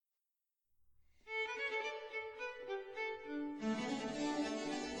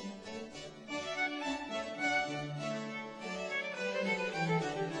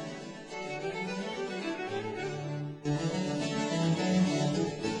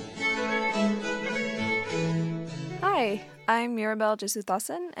Hi, I'm Mirabel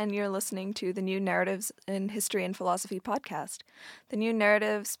Jesuthasan, and you're listening to the New Narratives in History and Philosophy podcast. The New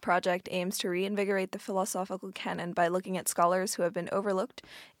Narratives project aims to reinvigorate the philosophical canon by looking at scholars who have been overlooked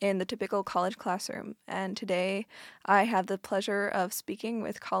in the typical college classroom. And today, I have the pleasure of speaking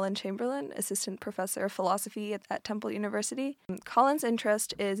with Colin Chamberlain, Assistant Professor of Philosophy at Temple University. Colin's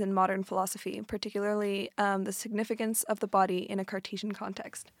interest is in modern philosophy, particularly the significance of the body in a Cartesian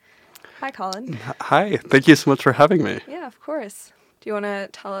context. Hi, Colin. Hi, thank you so much for having me. Yeah, of course. Do you want to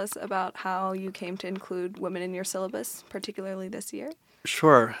tell us about how you came to include women in your syllabus, particularly this year?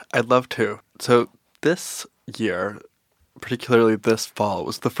 Sure, I'd love to. So this year, particularly this fall,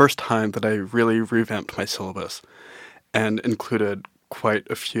 was the first time that I really revamped my syllabus and included quite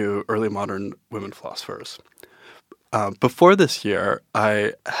a few early modern women philosophers. Before this year,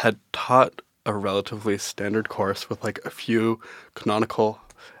 I had taught a relatively standard course with like a few canonical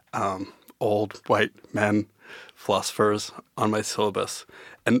old white men philosophers on my syllabus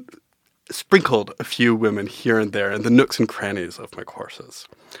and sprinkled a few women here and there in the nooks and crannies of my courses.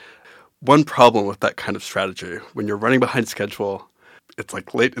 One problem with that kind of strategy, when you're running behind schedule, it's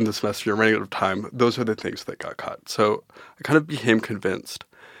like late in the semester, you're running out of time, those are the things that got cut. So I kind of became convinced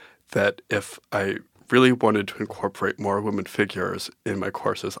that if I really wanted to incorporate more women figures in my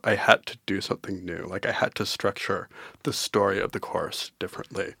courses, I had to do something new. Like I had to structure the story of the course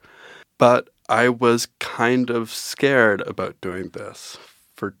differently. But I was kind of scared about doing this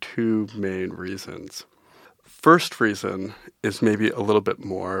for two main reasons. First reason is maybe a little bit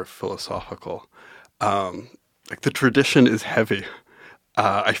more philosophical. Like the tradition is heavy.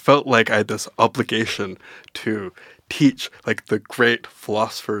 I felt like I had this obligation to teach like the great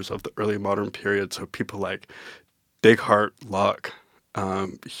philosophers of the early modern period, so people like Descartes, Locke,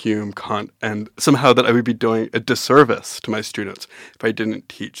 Hume, Kant, and somehow that I would be doing a disservice to my students if I didn't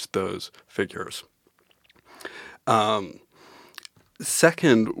teach those figures.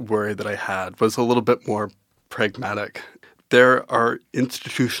 Second worry that I had was a little bit more pragmatic. There are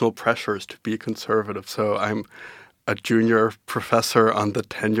institutional pressures to be conservative, so I'm a junior professor on the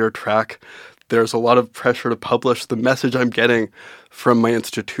tenure track. There's a lot of pressure to publish. The message I'm getting from my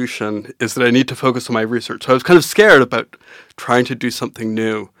institution is that I need to focus on my research. So I was kind of scared about trying to do something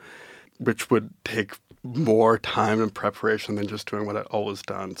new, which would take more time and preparation than just doing what I'd always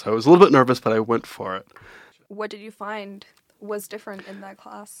done. So I was a little bit nervous, but I went for it. What did you find was different in that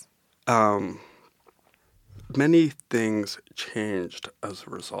class? Many things changed as a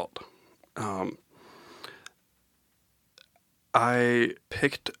result. I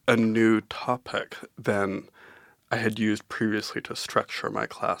picked a new topic than I had used previously to structure my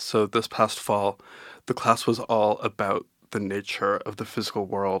class. So this past fall, the class was all about the nature of the physical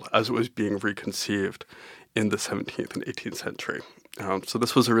world as it was being reconceived in the 17th and 18th century. So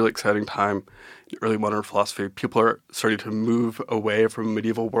this was a really exciting time in early modern philosophy. People are starting to move away from a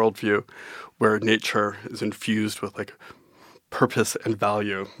medieval worldview where nature is infused with like purpose and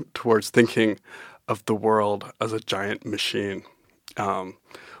value towards thinking of the world as a giant machine,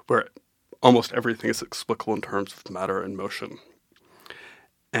 where almost everything is explicable in terms of matter and motion.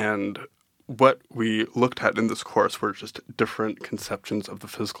 And what we looked at in this course were just different conceptions of the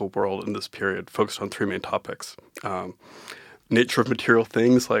physical world in this period, focused on three main topics. Nature of material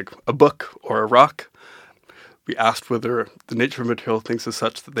things, like a book or a rock. We asked whether the nature of material things is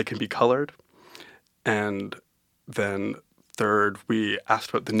such that they can be colored. And then third, we asked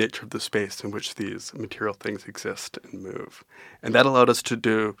about the nature of the space in which these material things exist and move. And that allowed us to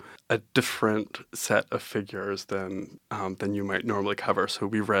do a different set of figures than you might normally cover. So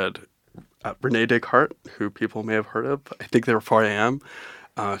we read René Descartes, who people may have heard of. I think therefore I am.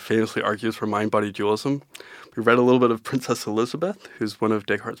 Famously argues for mind-body dualism. We read a little bit of Princess Elizabeth, who's one of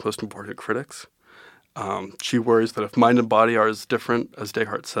Descartes' most important critics. She worries that if mind and body are as different as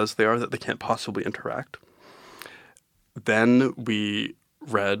Descartes says they are, that they can't possibly interact. Then we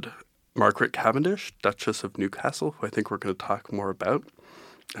read Margaret Cavendish, Duchess of Newcastle, who I think we're going to talk more about.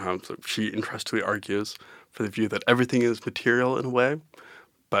 So she interestingly argues for the view that everything is material in a way,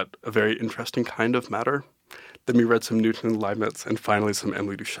 but a very interesting kind of matter. Then we read some Newton and Leibniz, and finally some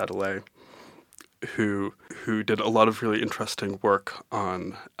Émilie du Châtelet, who did a lot of really interesting work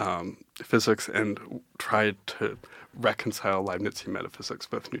on physics and tried to reconcile Leibnizian metaphysics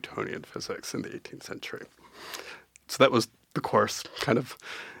with Newtonian physics in the 18th century. So that was the course, kind of.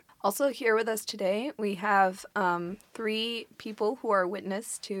 Also here with us today, we have three people who are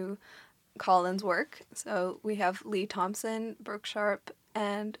witness to Colin's work. So we have Lee Thompson, Brooke Sharp,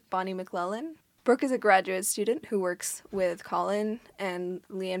 and Bonnie McClellan. Brooke is a graduate student who works with Colin, and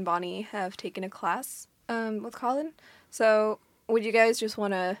Lee and Bonnie have taken a class with Colin. So would you guys just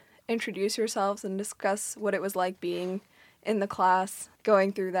want to introduce yourselves and discuss what it was like being in the class,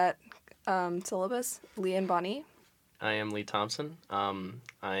 going through that syllabus? Lee and Bonnie? I am Lee Thompson.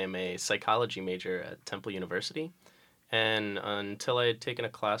 I am a psychology major at Temple University. And until I had taken a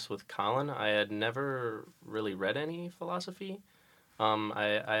class with Colin, I had never really read any philosophy.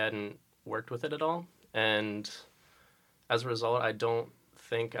 I hadn't worked with it at all. And as a result, I don't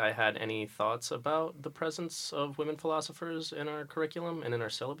think I had any thoughts about the presence of women philosophers in our curriculum and in our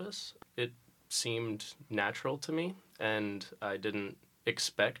syllabus. It seemed natural to me, and I didn't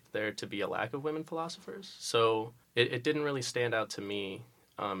expect there to be a lack of women philosophers. So it didn't really stand out to me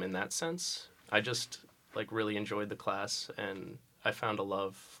in that sense. I just really enjoyed the class, and I found a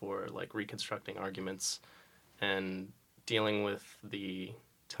love for reconstructing arguments and dealing with the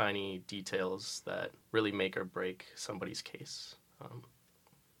tiny details that really make or break somebody's case.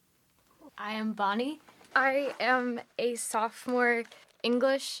 I am Bonnie. I am a sophomore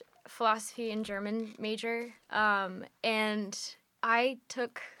English, philosophy, and German major, and I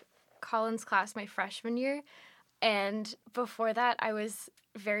took Colin's class my freshman year, and before that I was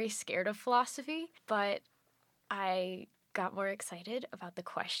very scared of philosophy, but I got more excited about the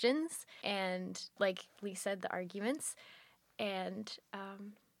questions and, like Lee said, the arguments, and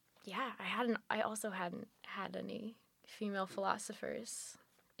I also hadn't had any female philosophers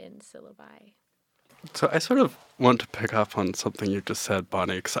in syllabi. So I sort of want to pick up on something you just said,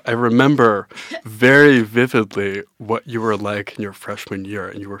 Bonnie, because I remember very vividly what you were like in your freshman year,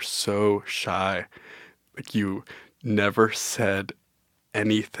 and you were so shy. Like, you never said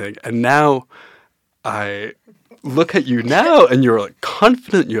anything. And now I look at you now, and you're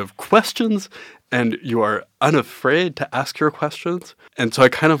confident, you have questions, and you are unafraid to ask your questions. And so I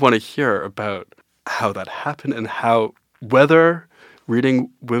kind of want to hear about how that happened and whether reading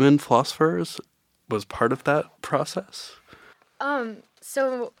women philosophers was part of that process.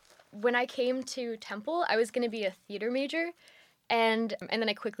 So when I came to Temple, I was going to be a theater major, and then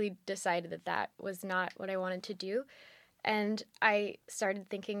I quickly decided that was not what I wanted to do. And I started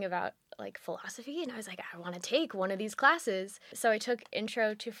thinking about philosophy, and I was like, I want to take one of these classes. So I took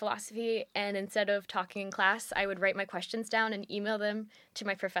Intro to Philosophy, and instead of talking in class, I would write my questions down and email them to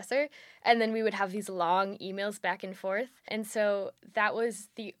my professor, and then we would have these long emails back and forth. And so that was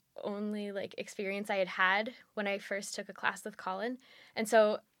the only experience I had when I first took a class with Colin. And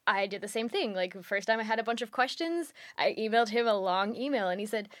so I did the same thing. First time I had a bunch of questions, I emailed him a long email, and he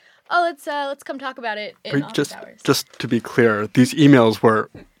said, "Oh, let's come talk about it in office hours." Just to be clear, these emails were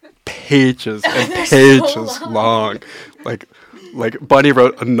pages and pages so long. Like Bonnie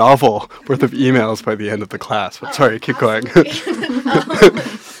wrote a novel worth of emails by the end of the class. But sorry, keep going.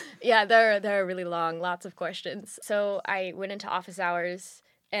 Yeah, they're really long, lots of questions. So I went into office hours,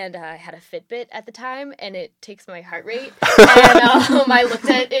 and I had a Fitbit at the time, and it takes my heart rate. And I looked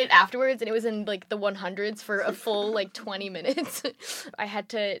at it afterwards, and it was in the 100s for a full 20 minutes. I had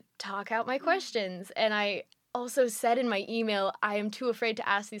to talk out my questions, and I also said in my email, I am too afraid to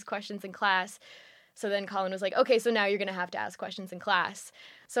ask these questions in class. So then Colin was like, okay, so now you're going to have to ask questions in class.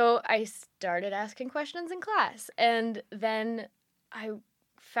 So I started asking questions in class, and then I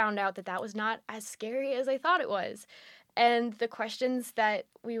found out that was not as scary as I thought it was. And the questions that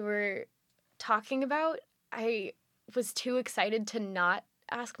we were talking about, I was too excited to not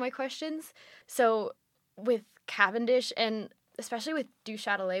ask my questions. So with Cavendish, and especially with Du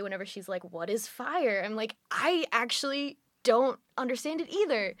Châtelet, whenever she's like, what is fire? I'm like, I actually don't understand it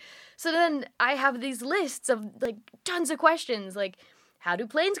either. So then I have these lists of tons of questions, how do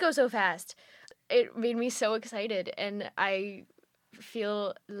planes go so fast? It made me so excited, and I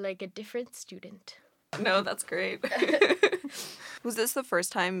feel like a different student. No, that's great. Was this the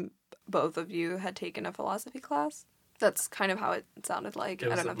first time both of you had taken a philosophy class? That's kind of how it sounded like.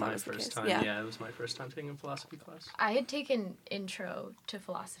 I don't know if that was the case. Time. Yeah, it was my first time taking a philosophy class. I had taken Intro to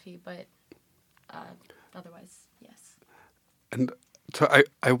Philosophy, but otherwise, yes. And so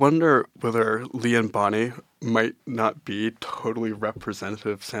I wonder whether Lee and Bonnie might not be totally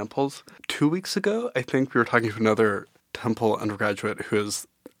representative samples. 2 weeks ago, I think we were talking to another Temple undergraduate who is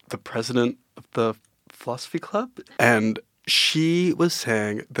the president of the philosophy club, and she was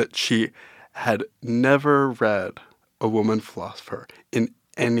saying that she had never read a woman philosopher in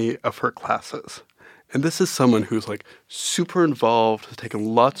any of her classes. And this is someone who's super involved, has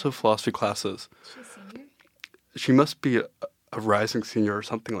taken lots of philosophy classes. She's a senior? She must be a rising senior or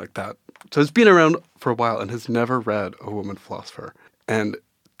something like that. So has been around for a while and has never read a woman philosopher. And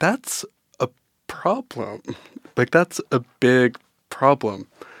that's a problem. That's a big problem.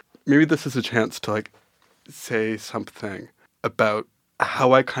 Maybe this is a chance to say something about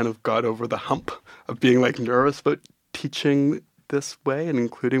how I kind of got over the hump of being nervous about teaching this way and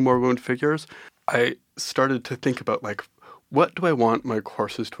including more women figures, I started to think about, like, what do I want my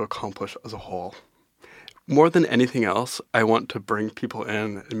courses to accomplish as a whole? More than anything else, I want to bring people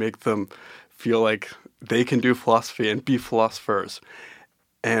in and make them feel like they can do philosophy and be philosophers.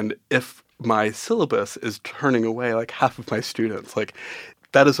 And if my syllabus is turning away like half of my students, like,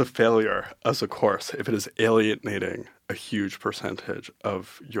 that is a failure as a course if it is alienating a huge percentage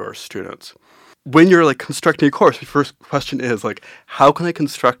of your students. When you're like constructing a course, your first question is like, how can I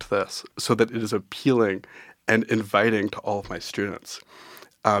construct this so that it is appealing and inviting to all of my students?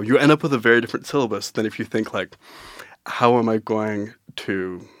 You end up with a very different syllabus than if you think like, how am I going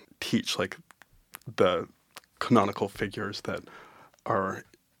to teach like the canonical figures that are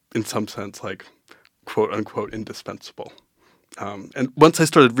in some sense like quote unquote indispensable. And once I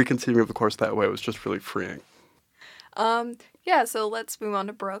started reconceiving of the course that way, it was just really freeing. Yeah, so let's move on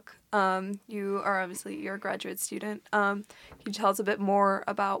to Brooke. You're a graduate student. Can you tell us a bit more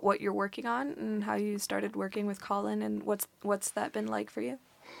about what you're working on and how you started working with Colin, and what's that been like for you?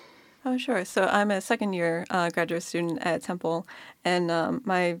 Oh, sure. So I'm a second-year graduate student at Temple, and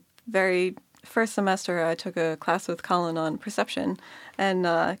my very first semester I took a class with Colin on perception,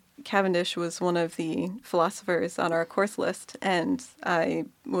 and Cavendish was one of the philosophers on our course list, and I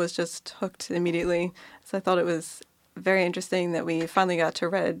was just hooked immediately. So I thought it was very interesting that we finally got to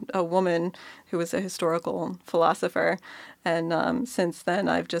read a woman who was a historical philosopher, and since then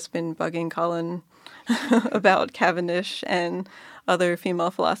I've just been bugging Colin about Cavendish and other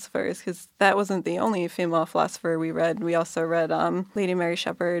female philosophers, because that wasn't the only female philosopher we read. We also read Lady Mary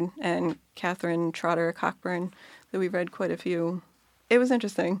Shepherd and Catherine Trotter Cockburn, that we read quite a few. It was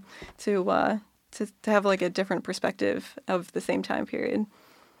interesting to have like a different perspective of the same time period.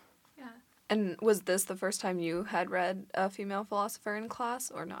 Yeah. And was this the first time you had read a female philosopher in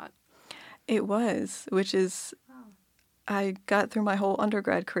class or not? It was, which is, I got through my whole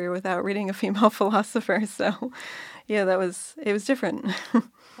undergrad career without reading a female philosopher, so yeah, it was different.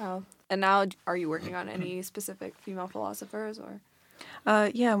 Wow. And now, are you working on any specific female philosophers, or?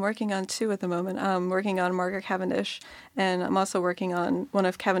 Yeah, I'm working on two at the moment. I'm working on Margaret Cavendish, and I'm also working on one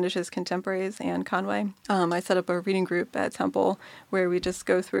of Cavendish's contemporaries, Anne Conway. I set up a reading group at Temple where we just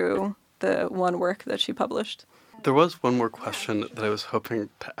go through the one work that she published. There was one more question that I was hoping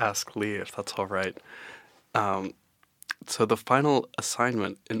to ask Lee, if that's all right. So the final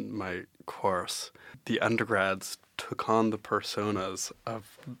assignment in my course, the undergrads took on the personas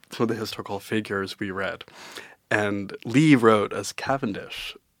of some of the historical figures we read. And Lee wrote as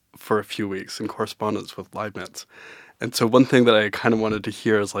Cavendish for a few weeks in correspondence with Leibniz. And so one thing that I kind of wanted to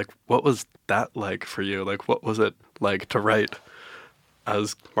hear is, like, what was that like for you? Like, what was it like to write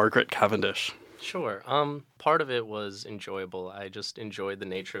as Margaret Cavendish? Sure. Part of it was enjoyable. I just enjoyed the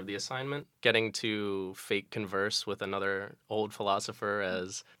nature of the assignment. Getting to fake converse with another old philosopher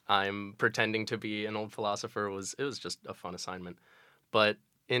as I'm pretending to be an old philosopher was just a fun assignment. But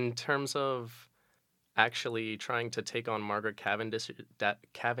in terms of actually trying to take on Margaret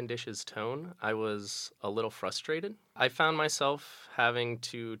Cavendish's tone, I was a little frustrated. I found myself having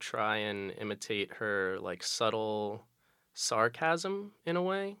to try and imitate her like subtle sarcasm in a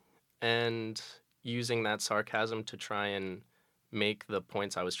way, and using that sarcasm to try and make the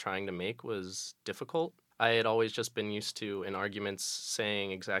points I was trying to make was difficult. I had always just been used to, in arguments,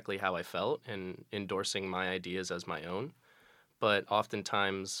 saying exactly how I felt and endorsing my ideas as my own. But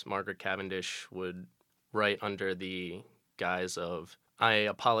oftentimes, Margaret Cavendish would write under the guise of, I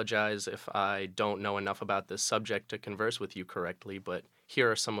apologize if I don't know enough about this subject to converse with you correctly, but here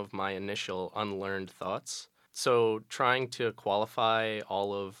are some of my initial unlearned thoughts. So trying to qualify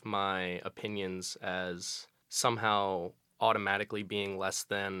all of my opinions as somehow automatically being less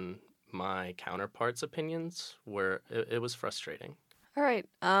than my counterparts' opinions, it was frustrating. All right.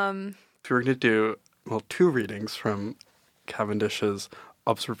 If you were going to do, two readings from Cavendish's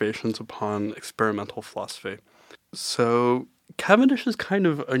Observations upon Experimental Philosophy. So Cavendish is kind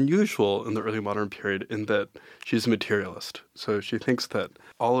of unusual in the early modern period in that she's a materialist. So she thinks that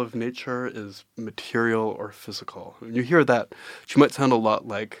all of nature is material or physical. When you hear that, she might sound a lot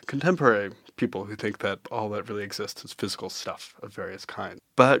like contemporary people who think that all that really exists is physical stuff of various kinds.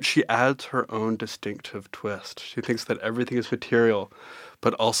 But she adds her own distinctive twist. She thinks that everything is material,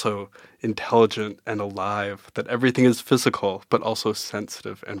 but also intelligent and alive, that everything is physical, but also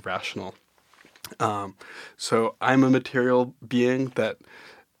sensitive and rational. So I'm a material being that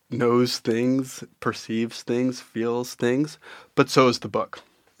knows things, perceives things, feels things, but so is the book.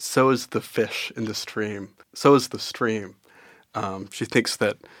 So is the fish in the stream. So is the stream. She thinks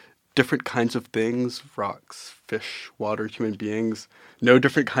that different kinds of things, rocks, fish, water, human beings, know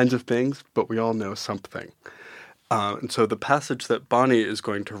different kinds of things, but we all know something. And so the passage that Bonnie is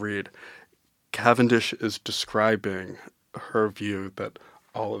going to read, Cavendish is describing her view that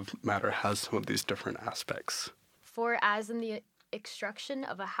all of matter has some of these different aspects. For as in the construction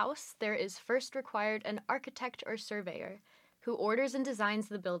of a house, there is first required an architect or surveyor, who orders and designs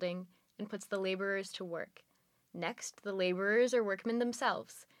the building and puts the laborers to work. Next, the laborers or workmen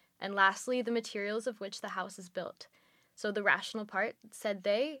themselves, and lastly, the materials of which the house is built. So the rational part, said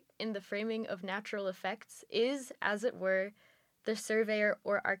they, in the framing of natural effects, is, as it were, the surveyor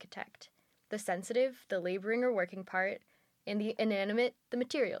or architect, the sensitive, the laboring or working part, and the inanimate, the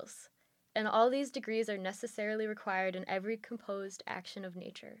materials. And all these degrees are necessarily required in every composed action of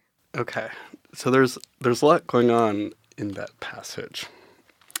nature. Okay, so there's a lot going on in that passage.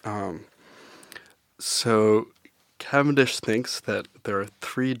 So Cavendish thinks that there are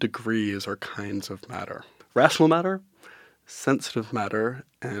 3 degrees or kinds of matter: rational matter, sensitive matter,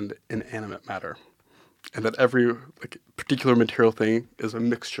 and inanimate matter. And that every particular material thing is a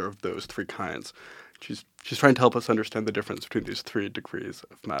mixture of those 3 kinds. She's trying to help us understand the difference between these 3 degrees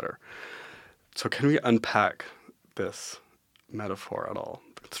of matter. So can we unpack this metaphor at all,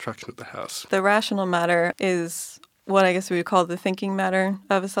 the construction of the house? The rational matter is what I guess we would call the thinking matter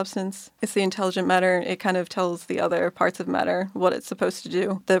of a substance. It's the intelligent matter. It kind of tells the other parts of matter what it's supposed to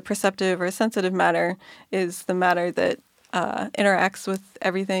do. The perceptive or sensitive matter is the matter that interacts with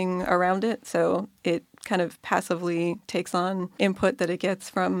everything around it. So it kind of passively takes on input that it gets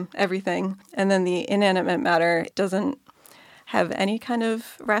from everything. And then the inanimate matter doesn't have any kind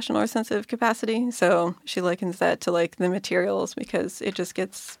of rational or sensitive capacity. So she likens that to the materials, because it just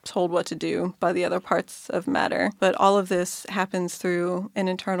gets told what to do by the other parts of matter. But all of this happens through an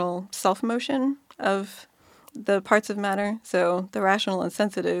internal self-motion of the parts of matter. So the rational and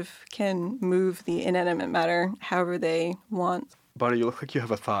sensitive can move the inanimate matter however they want. Bonnie, you look like you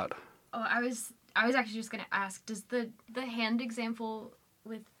have a thought. Oh, I was actually just going to ask, does the hand example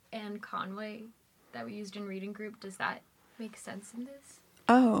with Anne Conway that we used in reading group, does that make sense in this?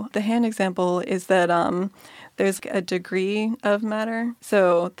 Oh, the hand example is that there's a degree of matter.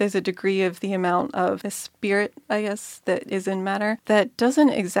 So there's a degree of the amount of the spirit, I guess, that is in matter. That doesn't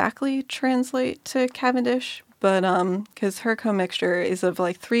exactly translate to Cavendish, but because her commixture is of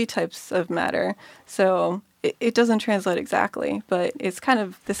 3 types of matter. So it doesn't translate exactly, but it's kind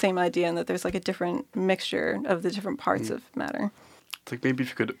of the same idea in that there's a different mixture of the different parts of matter. It's like maybe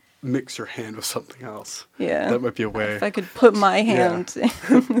if you could mix your hand with something else. Yeah. That might be a way. If I could put my hand,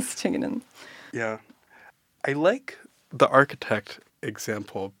 stick it in. Yeah. I like the architect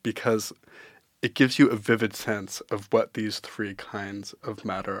example because it gives you a vivid sense of what these 3 kinds of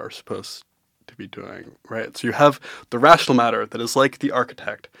matter are supposed to be doing, right? So you have the rational matter that is like the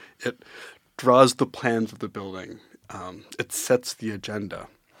architect. It draws the plans of the building. It sets the agenda.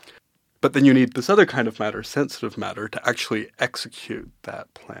 But then you need this other kind of matter, sensitive matter, to actually execute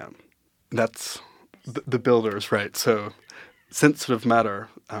that plan. That's the builders, right? So sensitive matter,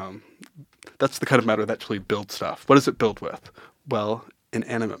 that's the kind of matter that actually builds stuff. What does it build with? Well,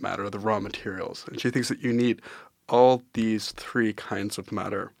 inanimate matter, the raw materials. And she thinks that you need all these 3 kinds of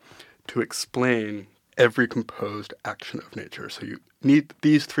matter to explain every composed action of nature. So you need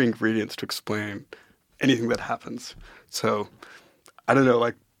these 3 ingredients to explain anything that happens. So, I don't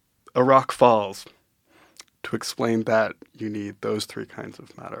know, a rock falls. To explain that, you need those 3 kinds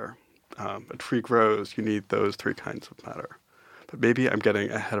of matter. A tree grows, you need those 3 kinds of matter. But maybe I'm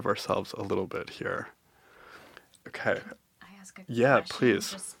getting ahead of ourselves a little bit here. Okay. Can I ask a Yeah, question?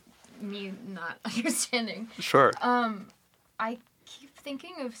 please. Just me not understanding. Sure. I keep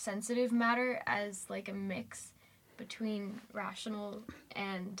thinking of sensitive matter as a mix between rational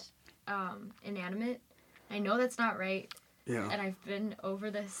and inanimate. I know that's not right. Yeah. And I've been over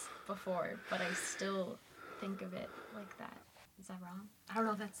this before, but I still think of it like that. Is that wrong? I don't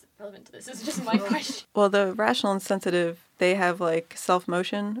know if that's relevant to this. This is just my question. Well, the rational and sensitive, they have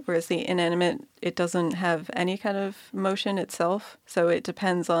self-motion, whereas the inanimate, it doesn't have any kind of motion itself. So it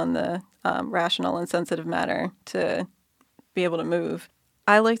depends on the rational and sensitive matter to be able to move.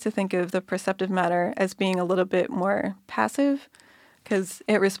 I like to think of the perceptive matter as being a little bit more passive, because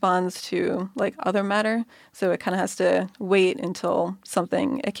it responds to other matter. So it kind of has to wait until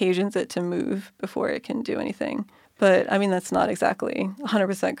something occasions it to move before it can do anything. But I mean, that's not exactly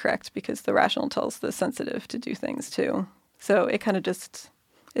 100% correct, because the rational tells the sensitive to do things too. So it kind of it's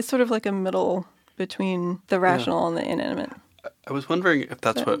sort of a middle between the rational and the inanimate. I was wondering if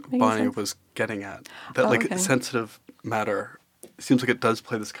that's what Bonnie was getting at. That okay. Sensitive matter seems like it does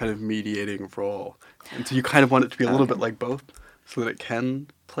play this kind of mediating role. And so you kind of want it to be a little bit like both, so that it can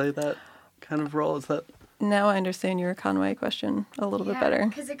play that kind of role. Is that? Now I understand your Conway question a little bit better.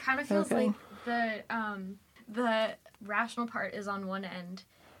 Because it kind of feels like the rational part is on one end,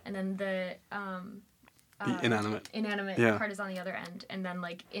 and then the inanimate part is on the other end, and then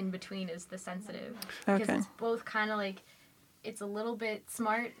like in between is the sensitive. Because Okay. it's both kind of like, it's a little bit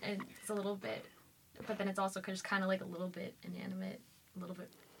smart and it's a little bit, but then it's also just kind of like a little bit inanimate, a little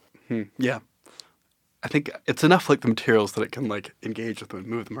bit. Yeah. I think it's enough like the materials that it can like engage with them and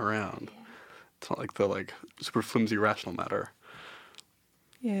move them around. Yeah. It's not like the like super flimsy rational matter.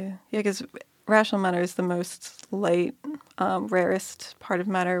 Yeah, because rational matter is the most light, rarest part of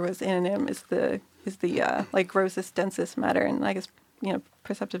matter. Whereas inanimate is the like grossest, densest matter, and I guess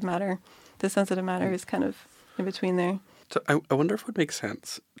perceptive matter, the sensitive matter is kind of in between there. So I wonder if it would make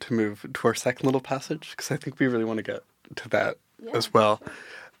sense to move to our second little passage, because I think we really want to get to that as well. Sure.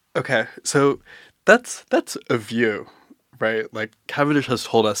 Okay, so that's a view, right? Like Cavendish has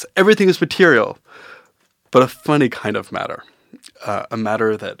told us everything is material, but a funny kind of matter. A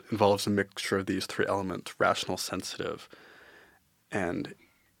matter that involves a mixture of these three elements, rational, sensitive, and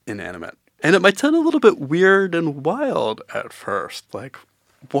inanimate. And it might sound a little bit weird and wild at first. Like,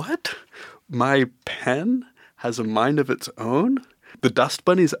 what? My pen has a mind of its own? The dust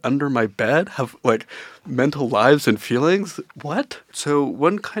bunnies under my bed have, like, mental lives and feelings? What? So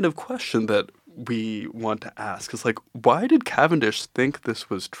one kind of question that we want to ask is, like, why did Cavendish think this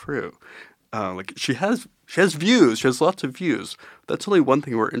was true? Like, she has views. She has lots of views. That's only one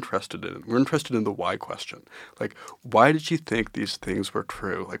thing we're interested in. We're interested in the why question. Like, why did she think these things were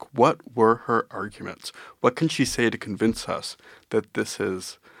true? Like, what were her arguments? What can she say to convince us that this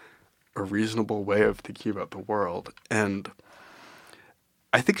is a reasonable way of thinking about the world? And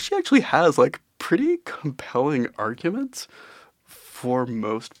I think she actually has, like, pretty compelling arguments for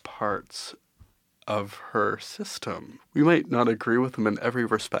most parts of her system. We might not agree with them in every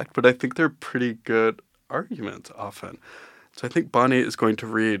respect, but I think they're pretty good arguments often. So I think Bonnie is going to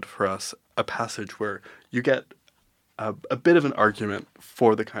read for us a passage where you get a bit of an argument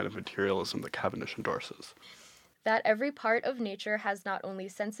for the kind of materialism that Cavendish endorses. That every part of nature has not only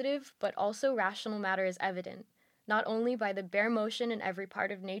sensitive, but also rational matter is evident, not only by the bare motion in every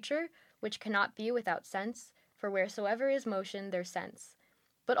part of nature, which cannot be without sense, for wheresoever is motion there's sense,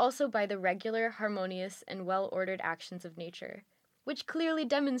 but also by the regular, harmonious, and well-ordered actions of nature, which clearly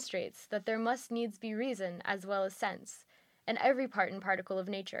demonstrates that there must needs be reason as well as sense, in every part and particle of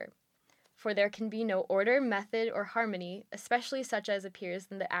nature. For there can be no order, method, or harmony, especially such as appears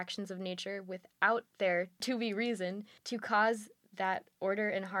in the actions of nature, without there to be reason to cause that order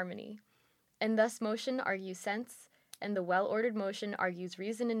and harmony. And thus motion argues sense, and the well-ordered motion argues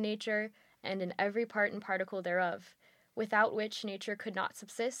reason in nature, and in every part and particle thereof, without which nature could not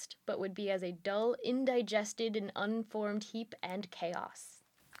subsist, but would be as a dull, indigested, and unformed heap and chaos.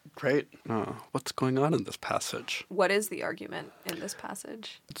 Great. What's going on in this passage? What is the argument in this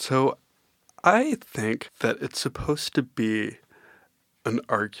passage? So I think that it's supposed to be an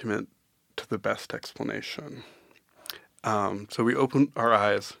argument to the best explanation. So we open our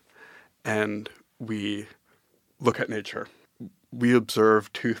eyes and we look at nature. We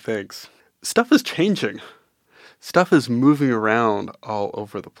observe two things. Stuff is changing. Stuff is moving around all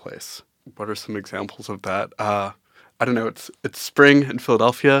over the place. What are some examples of that? I don't know. It's spring in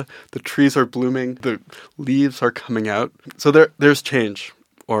Philadelphia. The trees are blooming. The leaves are coming out. So there's change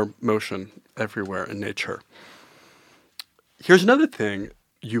or motion everywhere in nature. Here's another thing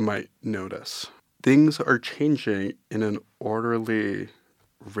you might notice. Things are changing in an orderly,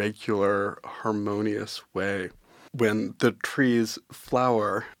 regular, harmonious way. When the trees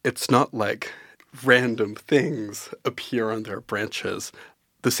flower, it's not like random things appear on their branches.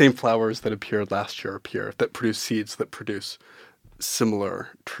 The same flowers that appeared last year appear, that produce seeds that produce similar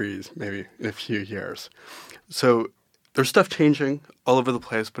trees maybe in a few years. So there's stuff changing all over the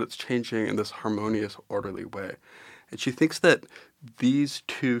place, but it's changing in this harmonious, orderly way. And she thinks that these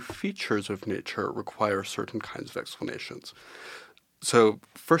two features of nature require certain kinds of explanations. So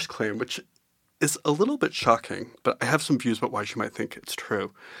first claim, which is a little bit shocking, but I have some views about why she might think it's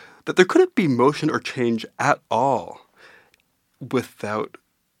true, that there couldn't be motion or change at all without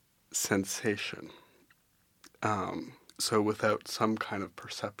sensation. So without some kind of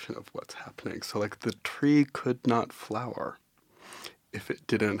perception of what's happening. So like the tree could not flower if it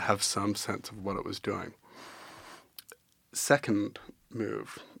didn't have some sense of what it was doing. Second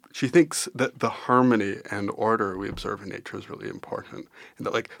move, she thinks that the harmony and order we observe in nature is really important. And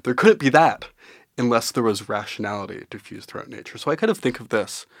that like there couldn't be that unless there was rationality diffused throughout nature. So I kind of think of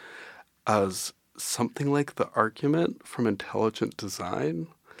this as something like the argument from intelligent design.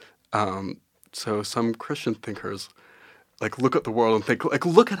 So some Christian thinkers like look at the world and think, like,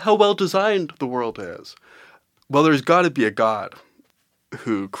 look at how well designed the world is. Well, there's got to be a God.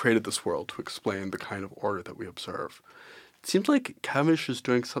 who created this world to explain the kind of order that we observe. It seems like Cavendish is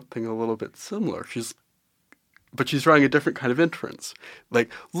doing something a little bit similar. But she's drawing a different kind of inference.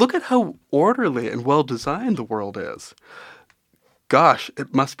 Like, look at how orderly and well-designed the world is. Gosh,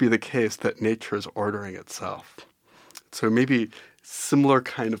 it must be the case that nature is ordering itself. So maybe similar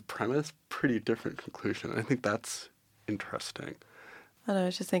kind of premise, pretty different conclusion. I think that's interesting. I don't know, I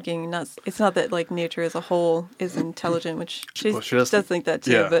was just thinking, it's not that like nature as a whole is intelligent, which she does think that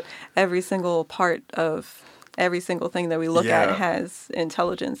too, yeah. But every single part of every single thing that we look at has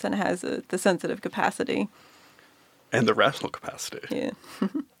intelligence and has the sensitive capacity. And the rational capacity. Yeah.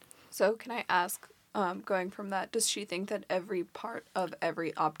 So can I ask, going from that, does she think that every part of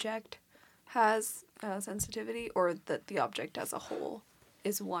every object has sensitivity, or that the object as a whole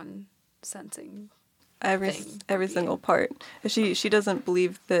is one sensing every single part? She doesn't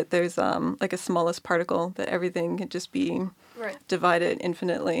believe that there's like a smallest particle, that everything can just be divided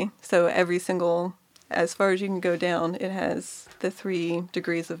infinitely. So every single, as far as you can go down, it has the 3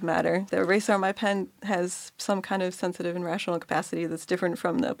 degrees of matter. The eraser on my pen has some kind of sensitive and rational capacity that's different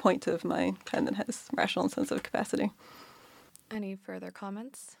from the point of my pen that has rational and sensitive capacity. Any further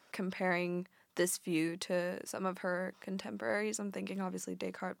comments? Comparing this view to some of her contemporaries, I'm thinking obviously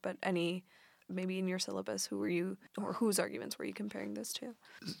Descartes, but any, maybe in your syllabus, who were you, or whose arguments were you comparing this to?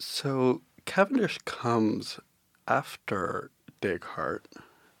 So Cavendish comes after Descartes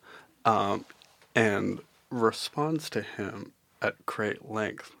and responds to him at great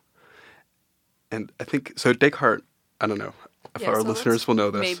length. And I think, so Descartes, I don't know if our listeners will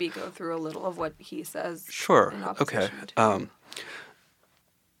know this. Maybe go through a little of what he says. Sure, in okay. opposition to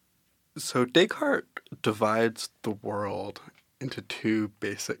So Descartes divides the world into 2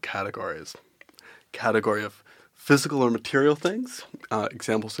 basic categories. Category of physical or material things.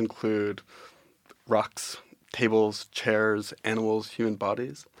 Examples include rocks, tables, chairs, animals, human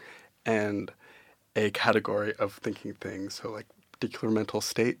bodies. And a category of thinking things, so like particular mental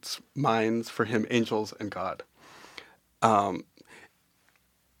states, minds, for him, angels, and God.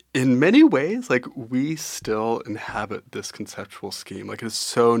 In many ways, like, we still inhabit this conceptual scheme. Like, it is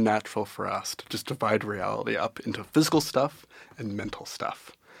so natural for us to just divide reality up into physical stuff and mental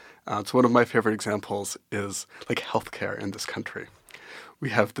stuff. So one of my favorite examples is, like, healthcare in this country.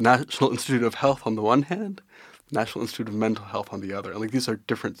 We have the National Institute of Health on the one hand, the National Institute of Mental Health on the other. And, like, these are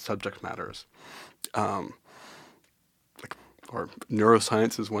different subject matters. Or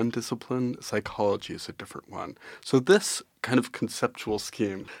neuroscience is one discipline, psychology is a different one. So this kind of conceptual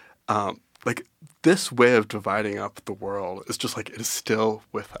scheme, like, this way of dividing up the world is just like, it is still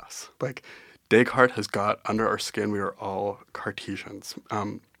with us. Like, Descartes has got under our skin. We are all Cartesians.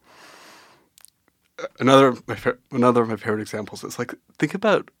 Another of my favorite examples is, like, think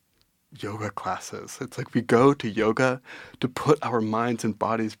about yoga classes. It's like we go to yoga to put our minds and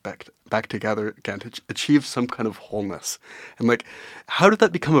bodies back together again, to achieve some kind of wholeness. And, like, how did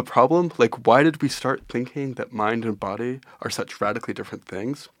that become a problem? Like, why did we start thinking that mind and body are such radically different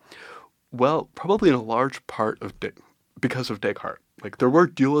things? Well, probably in a large part because of Descartes. Like, there were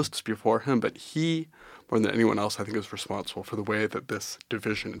dualists before him, but he, more than anyone else, I think, is responsible for the way that this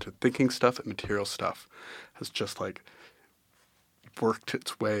division into thinking stuff and material stuff has just, like, worked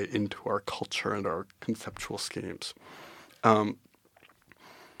its way into our culture and our conceptual schemes. A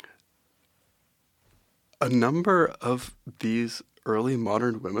number of these early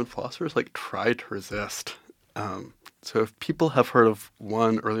modern women philosophers, like, tried to resist. So if people have heard of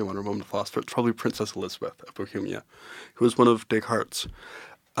one early modern woman philosopher, it's probably Princess Elizabeth of Bohemia, who was one of Descartes'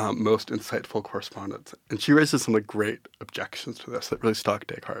 most insightful correspondents. And she raises some, like, great objections to this that really stock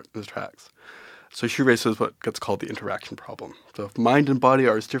Descartes in his tracks. So she raises what gets called the interaction problem. So if mind and body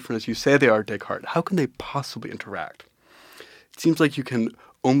are as different as you say they are, Descartes, how can they possibly interact? It seems like you can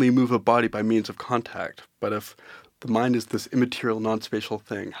only move a body by means of contact, but if the mind is this immaterial, non-spatial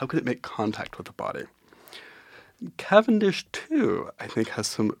thing, how could it make contact with the body? Cavendish, too, I think, has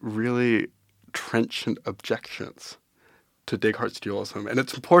some really trenchant objections to Descartes' dualism, and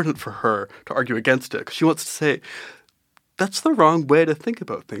it's important for her to argue against it, because she wants to say, that's the wrong way to think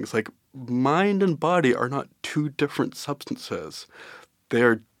about things. Like, mind and body are not 2 different substances. They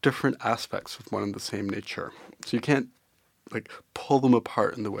are different aspects of one and the same nature. So you can't, like, pull them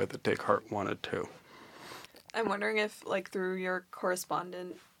apart in the way that Descartes wanted to. I'm wondering if, like, through your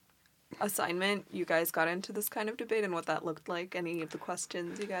correspondent assignment, you guys got into this kind of debate and what that looked like. Any of the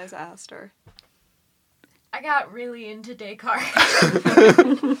questions you guys asked, or... I got really into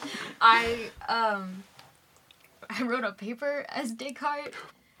Descartes. I wrote a paper as Descartes.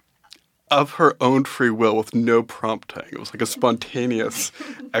 Of her own free will, with no prompting. It was like a spontaneous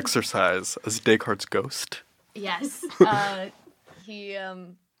exercise as Descartes' ghost. Yes. he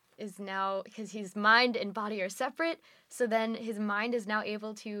is now, because his mind and body are separate, so then his mind is now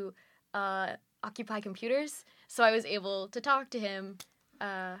able to occupy computers. So I was able to talk to him.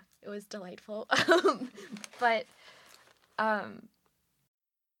 It was delightful. But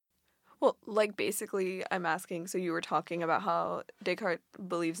Well, like basically, I'm asking, so you were talking about how Descartes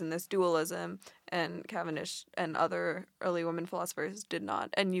believes in this dualism and Cavendish and other early women philosophers did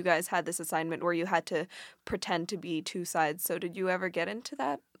not. And you guys had this assignment where you had to pretend to be two sides. So did you ever get into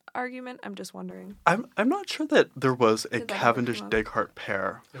that argument? I'm just wondering. I'm not sure that there was a Did that ever come Cavendish up? Descartes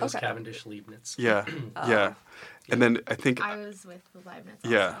pair. It was Okay. Cavendish Leibniz. Yeah, yeah. And then I think I was with Leibniz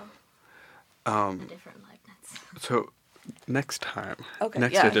Yeah. also. A different Leibniz. so. Next time, Okay.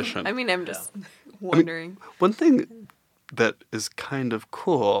 next yeah. edition. I mean, I'm just wondering. One thing that is kind of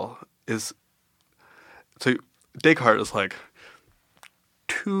cool is, so Descartes is like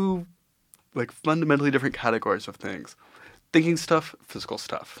two like fundamentally different categories of things: thinking stuff, physical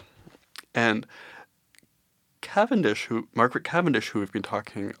stuff. And Margaret Cavendish, who we've been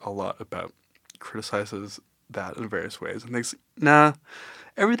talking a lot about, criticizes that in various ways and thinks, nah,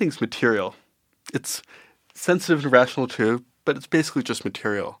 everything's material. It's sensitive and rational too, but it's basically just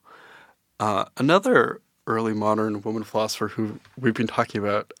material. Another early modern woman philosopher who we've been talking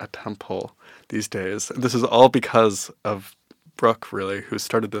about at Temple these days, and this is all because of Brooke, really, who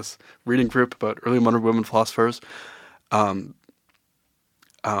started this reading group about early modern women philosophers. They've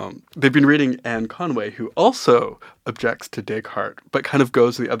been reading Anne Conway, who also objects to Descartes, but kind of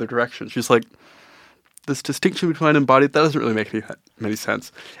goes in the other direction. She's like, this distinction between mind and body, that doesn't really make any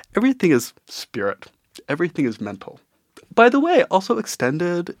sense. Everything is spirit. Everything is mental. By the way, also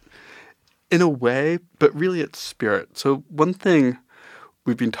extended in a way, but really it's spirit. So one thing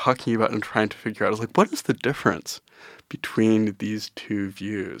we've been talking about and trying to figure out is like, what is the difference between these two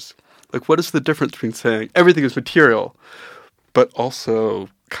views? Like, what is the difference between saying everything is material, but also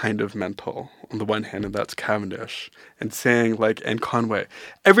kind of mental on the one hand, and that's Cavendish, and saying, like Anne Conway,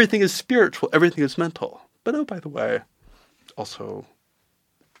 everything is spiritual, everything is mental. But oh, by the way, also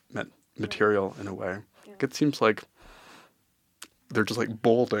material in a way. Yeah. It seems like they're just like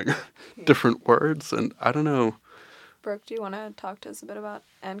bolding different words, and I don't know. Brooke, do you want to talk to us a bit about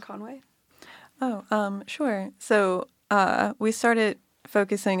Anne Conway? Oh, sure. So we started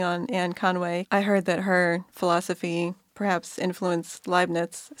focusing on Anne Conway. I heard that her philosophy perhaps influenced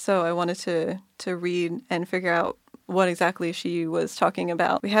Leibniz, so I wanted to read and figure out what exactly she was talking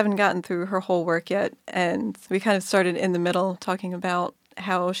about. We haven't gotten through her whole work yet, and we kind of started in the middle talking about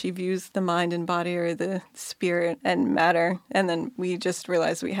how she views the mind and body, or the spirit and matter, and then we just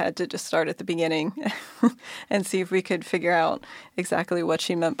realized we had to just start at the beginning and see if we could figure out exactly what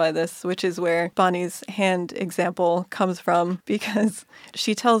she meant by this, which is where Bonnie's hand example comes from, because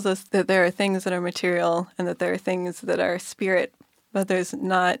she tells us that there are things that are material and that there are things that are spirit, but there's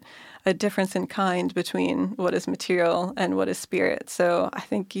not a difference in kind between what is material and what is spirit. So I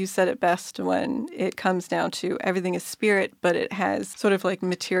think you said it best when it comes down to everything is spirit, but it has sort of like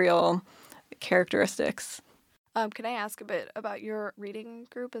material characteristics. Can I ask a bit about your reading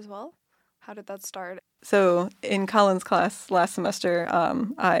group as well? How did that start? So in Colin's class last semester,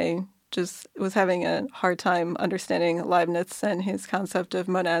 I just was having a hard time understanding Leibniz and his concept of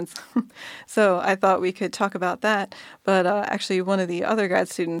monads. So I thought we could talk about that. But actually, one of the other grad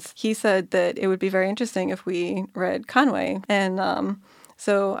students, he said that it would be very interesting if we read Conway. And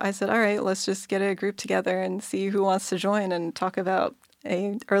so I said, all right, let's just get a group together and see who wants to join and talk about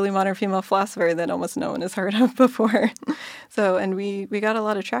a early modern female philosopher that almost no one has heard of before. So, and we got a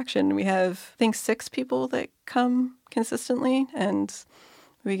lot of traction. We have, I think, 6 people that come consistently, and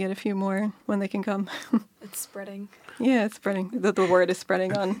we get a few more when they can come. It's spreading. Yeah, it's spreading. The word is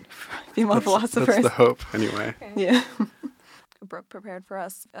spreading on female philosophers. That's the hope, anyway. Okay. Yeah. Brooke prepared for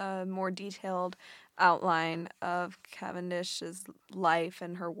us a more detailed outline of Cavendish's life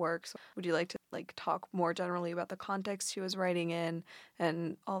and her works. Would you like to talk more generally about the context she was writing in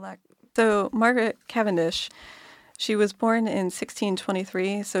and all that? So Margaret Cavendish, she was born in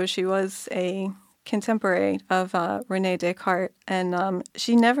 1623, so she was a contemporary of René Descartes, and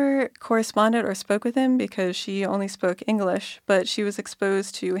she never corresponded or spoke with him because she only spoke English, but she was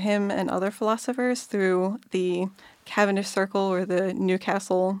exposed to him and other philosophers through the Cavendish Circle or the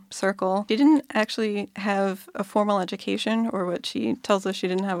Newcastle Circle. She didn't actually have a formal education, or what she tells us, she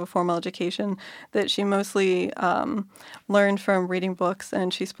didn't have a formal education, that she mostly learned from reading books,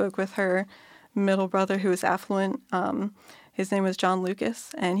 and she spoke with her middle brother who was affluent. His name was John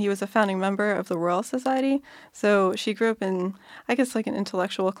Lucas, and he was a founding member of the Royal Society. So she grew up in, I guess, like an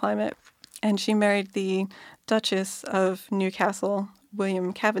intellectual climate, and she married the Duchess of Newcastle,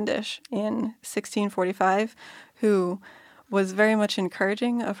 William Cavendish, in 1645, who was very much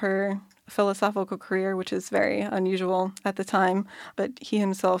encouraging of her philosophical career, which is very unusual at the time. But he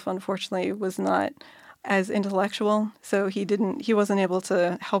himself, unfortunately, was not as intellectual, so he wasn't able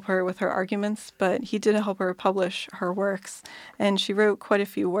to help her with her arguments, but he did help her publish her works, and she wrote quite a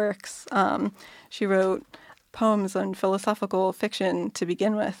few works. She wrote poems on philosophical fiction to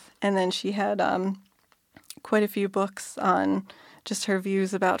begin with, and then she had quite a few books on just her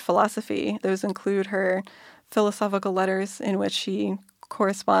views about philosophy. Those include her philosophical letters, in which she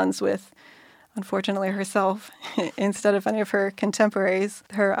corresponds with, unfortunately, herself instead of any of her contemporaries,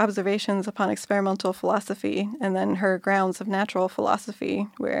 her observations upon experimental philosophy, and then her grounds of natural philosophy,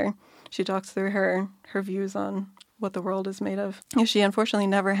 where she talks through her views on what the world is made of. She unfortunately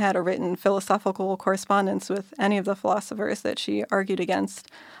never had a written philosophical correspondence with any of the philosophers that she argued against.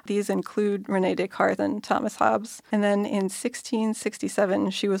 These include René Descartes and Thomas Hobbes. And then in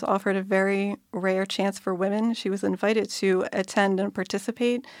 1667, she was offered a very rare chance for women. She was invited to attend and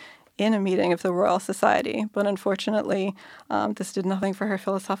participate in a meeting of the Royal Society, but unfortunately, this did nothing for her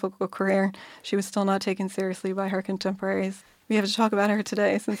philosophical career. She was still not taken seriously by her contemporaries. We have to talk about her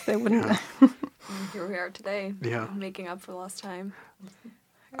today, since they wouldn't. Yeah. Here we are today, Yeah. making up for lost time.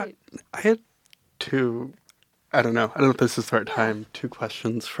 I had two, I don't know if this is the right time, two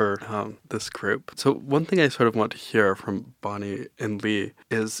questions for this group. So one thing I sort of want to hear from Bonnie and Lee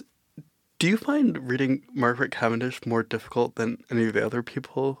is, do you find reading Margaret Cavendish more difficult than any of the other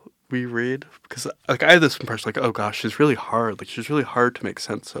people we read? Because I had this impression, oh gosh, she's really hard. She's really hard to make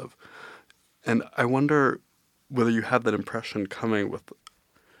sense of. And I wonder whether you have that impression coming with a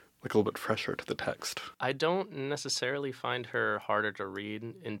little bit fresher to the text. I don't necessarily find her harder to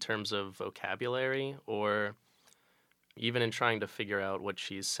read in terms of vocabulary or even in trying to figure out what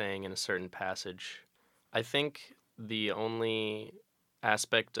she's saying in a certain passage. I think the only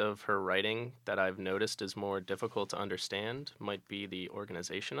aspect of her writing that I've noticed is more difficult to understand might be the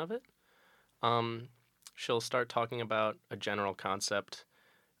organization of it. She'll start talking about a general concept,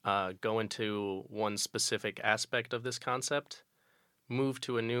 go into one specific aspect of this concept, move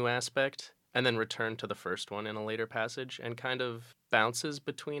to a new aspect, and then return to the first one in a later passage, and kind of bounces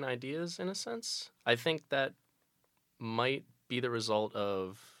between ideas in a sense. I think that might be the result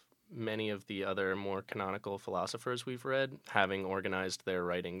of many of the other more canonical philosophers we've read having organized their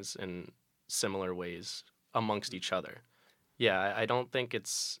writings in similar ways amongst each other. Yeah, I don't think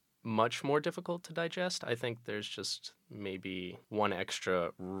it's much more difficult to digest. I think there's just maybe one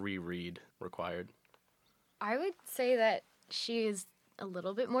extra reread required. I would say that she is a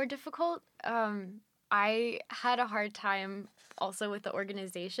little bit more difficult. I had a hard time also with the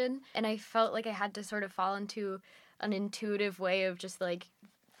organization, and I felt like I had to sort of fall into an intuitive way of just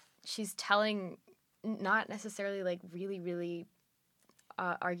she's telling not necessarily really, really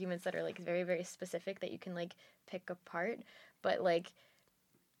arguments that are very, very specific that you can pick apart, but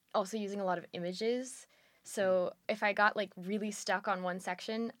also using a lot of images. So if I got really stuck on one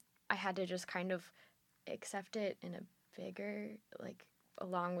section, I had to just kind of accept it in a bigger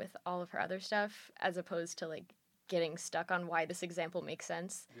along with all of her other stuff, as opposed to getting stuck on why this example makes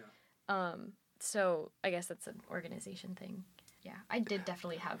sense. Yeah. So I guess that's an organization thing. Yeah, I did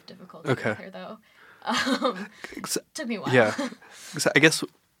definitely have difficulty with her though. Took me a while. Yeah. So I guess,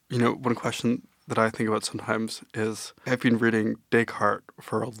 one question that I think about sometimes is, I've been reading Descartes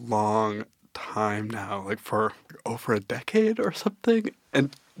for a long time now, for over a decade or something.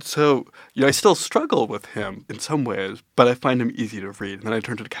 And so, I still struggle with him in some ways, but I find him easy to read. And then I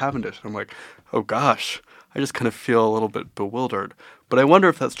turn to Cavendish and I'm like, oh gosh, I just kind of feel a little bit bewildered. But I wonder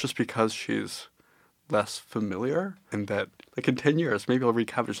if that's just because she's less familiar, and that in 10 years, maybe I'll read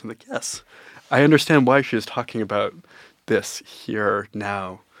Cavendish and think, yes, I understand why she's talking about this here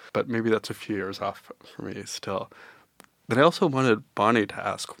now, but maybe that's a few years off for me still. Then I also wanted Bonnie to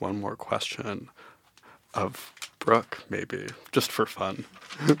ask one more question of Brooke, maybe, just for fun.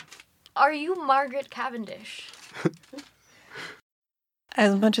 Are you Margaret Cavendish?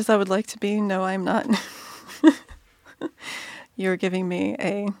 As much as I would like to be, no, I'm not. You're giving me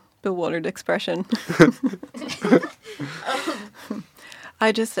a bewildered expression.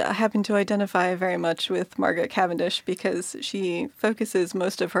 I just happen to identify very much with Margaret Cavendish because she focuses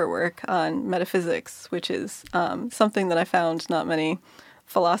most of her work on metaphysics, which is something that I found not many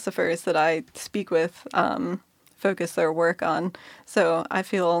philosophers that I speak with focus their work on. So I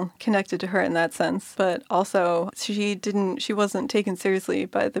feel connected to her in that sense. But also, she wasn't taken seriously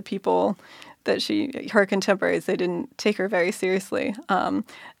by the people that her contemporaries. They didn't take her very seriously.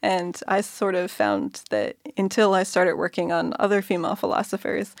 And I sort of found that until I started working on other female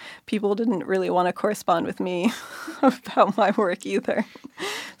philosophers, people didn't really want to correspond with me about my work either.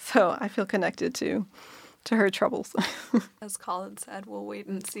 So I feel connected to to her troubles. As Colin said, we'll wait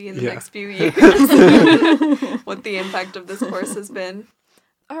and see in the Yeah. next few years what the impact of this course has been.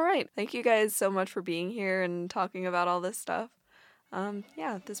 All right. Thank you guys so much for being here and talking about all this stuff.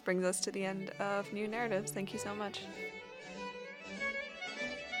 This brings us to the end of New Narratives. Thank you so much.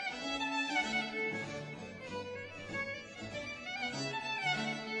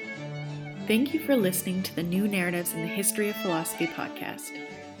 Thank you for listening to the New Narratives in the History of Philosophy podcast.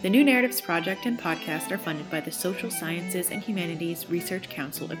 The New Narratives Project and podcast are funded by the Social Sciences and Humanities Research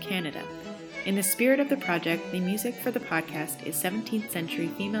Council of Canada. In the spirit of the project, the music for the podcast is 17th century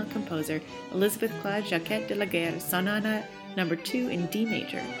female composer Elizabeth Claude Jacquet de la Guerre Sonata No. 2 in D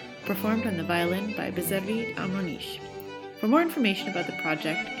major, performed on the violin by Bezerid Amonish. For more information about the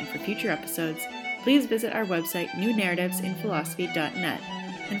project and for future episodes, please visit our website newnarrativesinphilosophy.net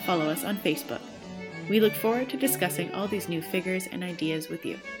and follow us on Facebook. We look forward to discussing all these new figures and ideas with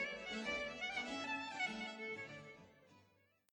you.